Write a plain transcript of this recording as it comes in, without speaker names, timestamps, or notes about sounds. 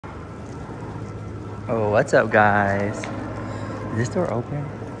Oh, what's up, guys? Is this door open?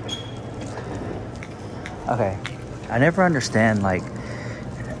 Okay. I never understand, like,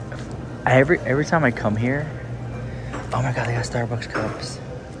 every time I come here. Oh my god, they got Starbucks cups.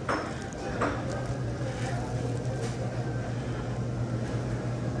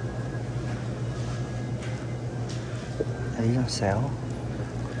 Are these on sale?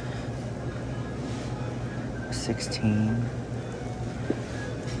 16.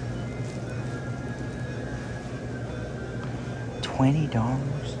 $20.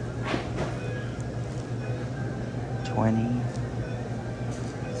 20.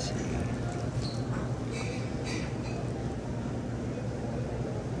 Let's see.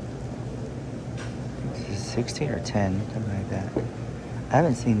 This is 16 or 10, something like that. I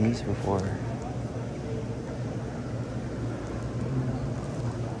haven't seen these before.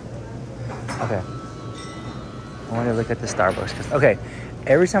 Okay. I want to look at the Starbucks because, okay,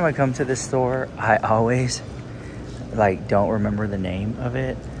 every time I come to this store, I always, like, don't remember the name of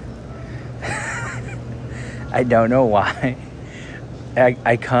it. I don't know why.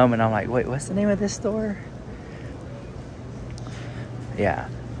 I come and I'm like, wait, what's the name of this store? Yeah,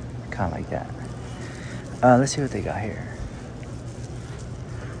 kind of like that. Let's see what they got here.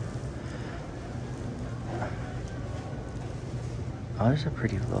 Oh, there's some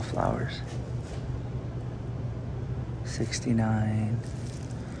pretty little flowers. 69.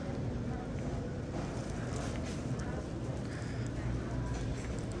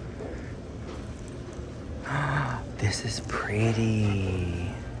 This is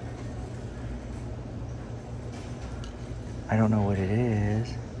pretty. I don't know what it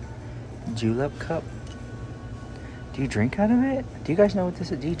is. Julep cup. Do you drink out of it? Do you guys know what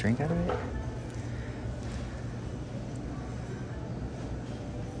this is? Do you drink out of it?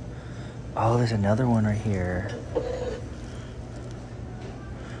 Oh, there's another one right here.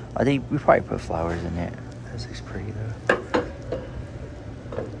 I think we probably put flowers in it. This looks pretty though.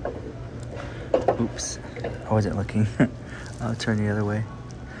 Oops, I wasn't looking. I'll turn the other way.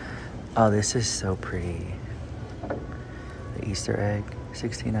 Oh, this is so pretty. The Easter egg,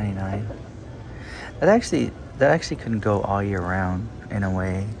 $16.99. That actually can go all year round in a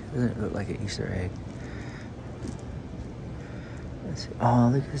way. Doesn't it look like an Easter egg? Let's see. Oh,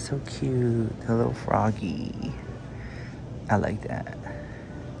 look, it's so cute. The little froggy. I like that.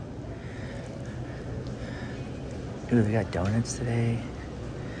 Ooh, they got donuts today.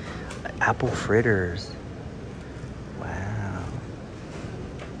 Apple fritters. Wow.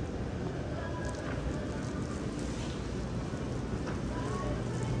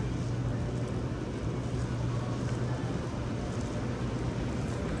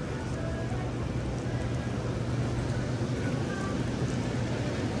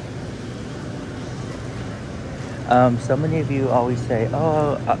 So many of you always say,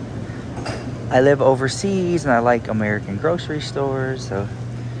 oh, I live overseas and I like American grocery stores, so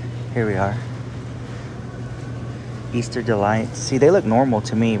here we are. Easter delights. See, they look normal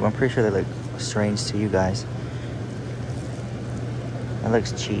to me, but I'm pretty sure they look strange to you guys. That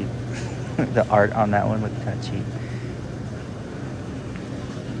looks cheap. The art on that one looks kind of cheap.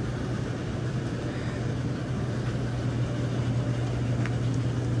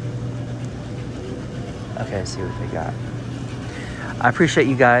 Okay, let's see what they got. I appreciate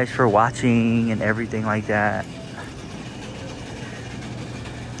you guys for watching and everything like that.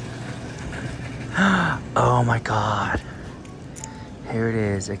 Oh my god. Here it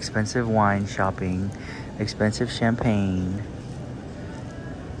is. Expensive wine shopping. Expensive champagne.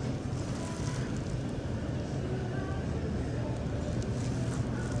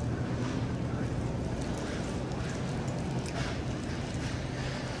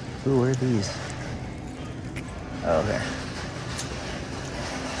 Ooh, what are these? Oh, okay.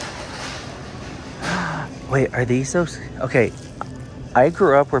 Wait, are these those? Okay, I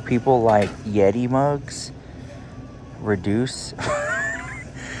grew up where people like Yeti mugs. Reduce.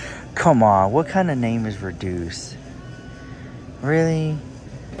 Come on, what kind of name is Reduce? Really?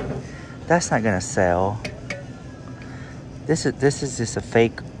 That's not gonna sell. This is just a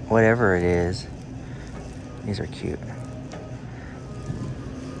fake whatever it is. These are cute.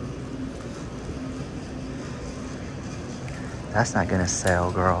 That's not gonna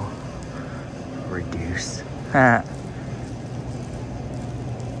sell, girl. Reduce.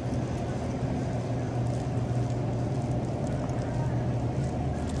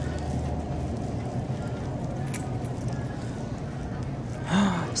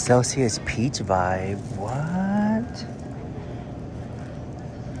 Celsius peach vibe. What?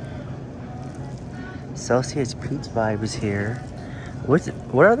 Celsius peach vibe is here.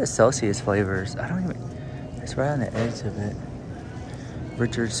 What are the Celsius flavors? I don't even. It's right on the edge of it.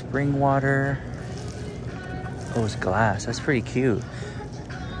 Richard spring water. Oh, it's glass. That's pretty cute.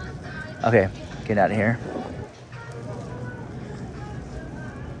 Okay, get out of here.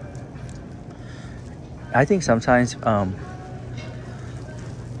 I think sometimes, I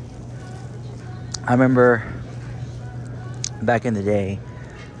remember back in the day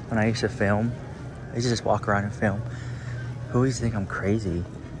when I used to film, I used to just walk around and film. Who always think I'm crazy?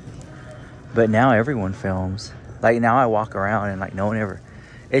 But now everyone films. Like now I walk around and like no one ever,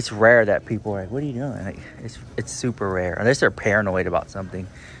 it's rare that people are like, what are you doing? Like it's super rare. Unless they're paranoid about something.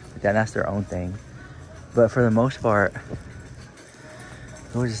 But then that's their own thing. But for the most part,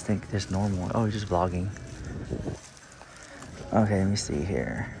 I always just think it's normal. Oh, you're just vlogging. Okay, let me see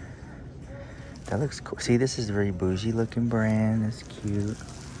here. That looks cool. See, this is a very bougie looking brand. That's cute.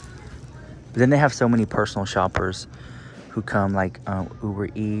 But then they have so many personal shoppers who come like Uber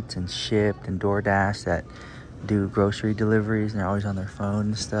Eats and Shipt and DoorDash that do grocery deliveries, and they're always on their phone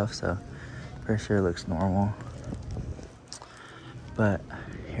and stuff. So pretty sure it looks normal. But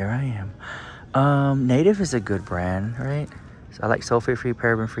here I am. Native is a good brand, right? So I like sulfate free,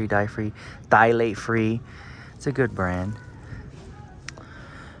 paraben free, dye free, phthalate free. It's a good brand.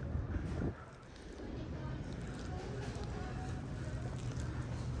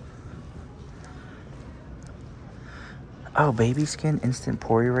 Oh, Baby Skin Instant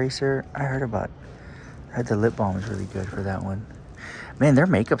Pore Eraser. I heard the lip balm is really good for that one. Man, their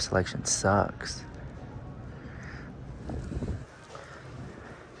makeup selection sucks.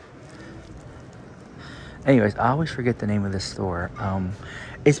 Anyways, I always forget the name of this store.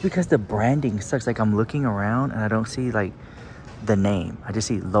 It's because the branding sucks. Like I'm looking around and I don't see like the name. I just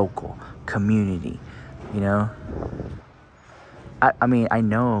see local, community, you know? I mean, I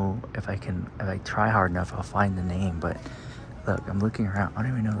know if I try hard enough, I'll find the name, but look, I'm looking around. I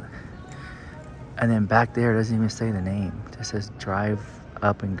don't even know. And then back there, it doesn't even say the name. It just says drive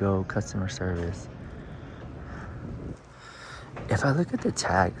up and go customer service. If I look at the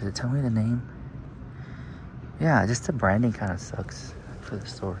tag, does it tell me the name? Yeah, just the branding kind of sucks for the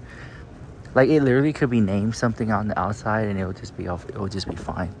store. Like it literally could be named something on the outside and it would just be off. It would just be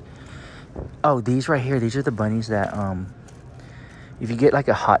fine. Oh, these right here, these are the bunnies that, if you get like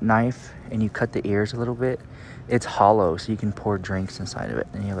a hot knife and you cut the ears a little bit, it's hollow, so you can pour drinks inside of it.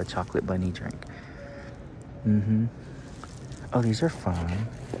 Then you have a chocolate bunny drink. Oh, these are fun.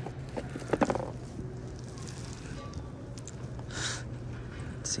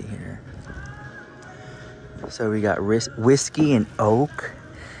 Let's see here. So we got whiskey and oak.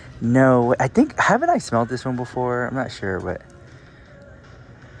 No, haven't I smelled this one before? I'm not sure, but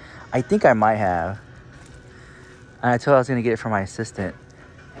I think I might have. And I told I was gonna get it for my assistant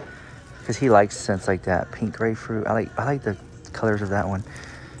because he likes scents like that. Pink grapefruit. I like the colors of that one.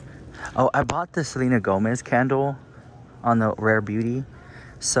 Oh, I bought the Selena Gomez candle on the Rare Beauty.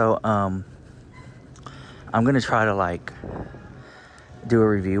 So I'm gonna try to like do a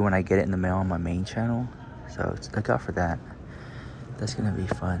review when I get it in the mail on my main channel. So look out for that. That's gonna be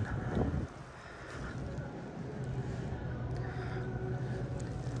fun.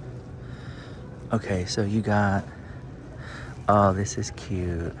 Okay, so you got, oh, this is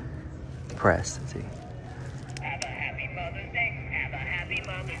cute. Press, let's see. Have a happy Mother's Day. Have a happy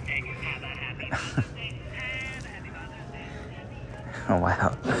Mother's Day. Have a happy Mother's Day. Have a happy Mother's Day. Oh,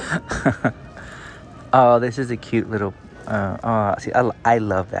 wow. Oh, this is a cute little, oh, see, I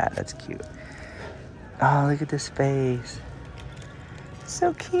love that. That's cute. Oh, look at this face.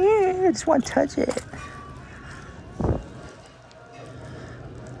 So cute. I just want to touch it.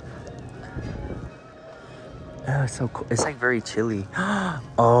 Oh, it's so cool. It's like very chilly.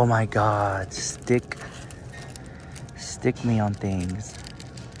 Oh my God. Stick me on things.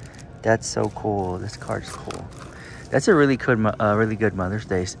 That's so cool. This card's cool. That's a really good Mother's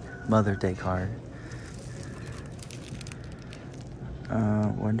Day card.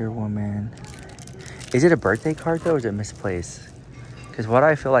 Wonder Woman. Is it a birthday card though, or is it misplaced? Because what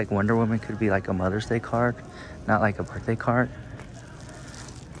I feel like Wonder Woman could be like a Mother's Day card, not like a birthday card.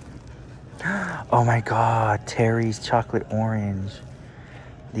 Oh my God, Terry's chocolate orange.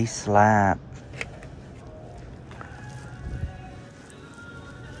 These slap.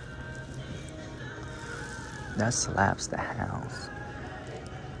 That slaps the house.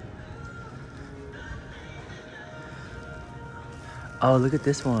 Oh, look at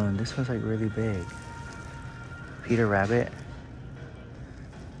this one. This one's like really big. Peter Rabbit.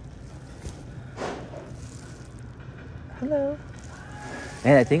 Hello.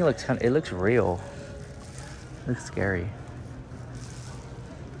 Man, I think it looks real. It looks scary.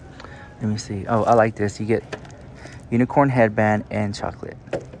 Let me see. Oh, I like this. You get unicorn headband and chocolate.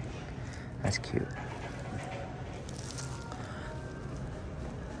 That's cute.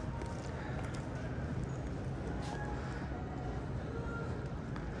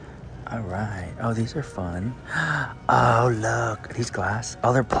 All right. Oh, these are fun. Oh, look. These glass.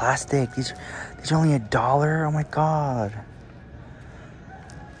 Oh, they're plastic. These are only $1. Oh, my God.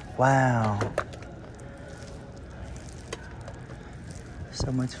 Wow.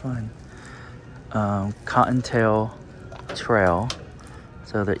 So much fun. Cottontail Trail.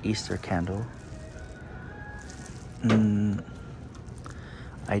 So the Easter candle.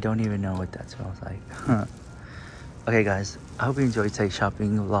 I don't even know what that smells like. Okay, guys. I hope you enjoyed today's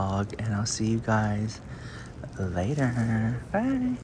shopping vlog. And I'll see you guys later. Bye.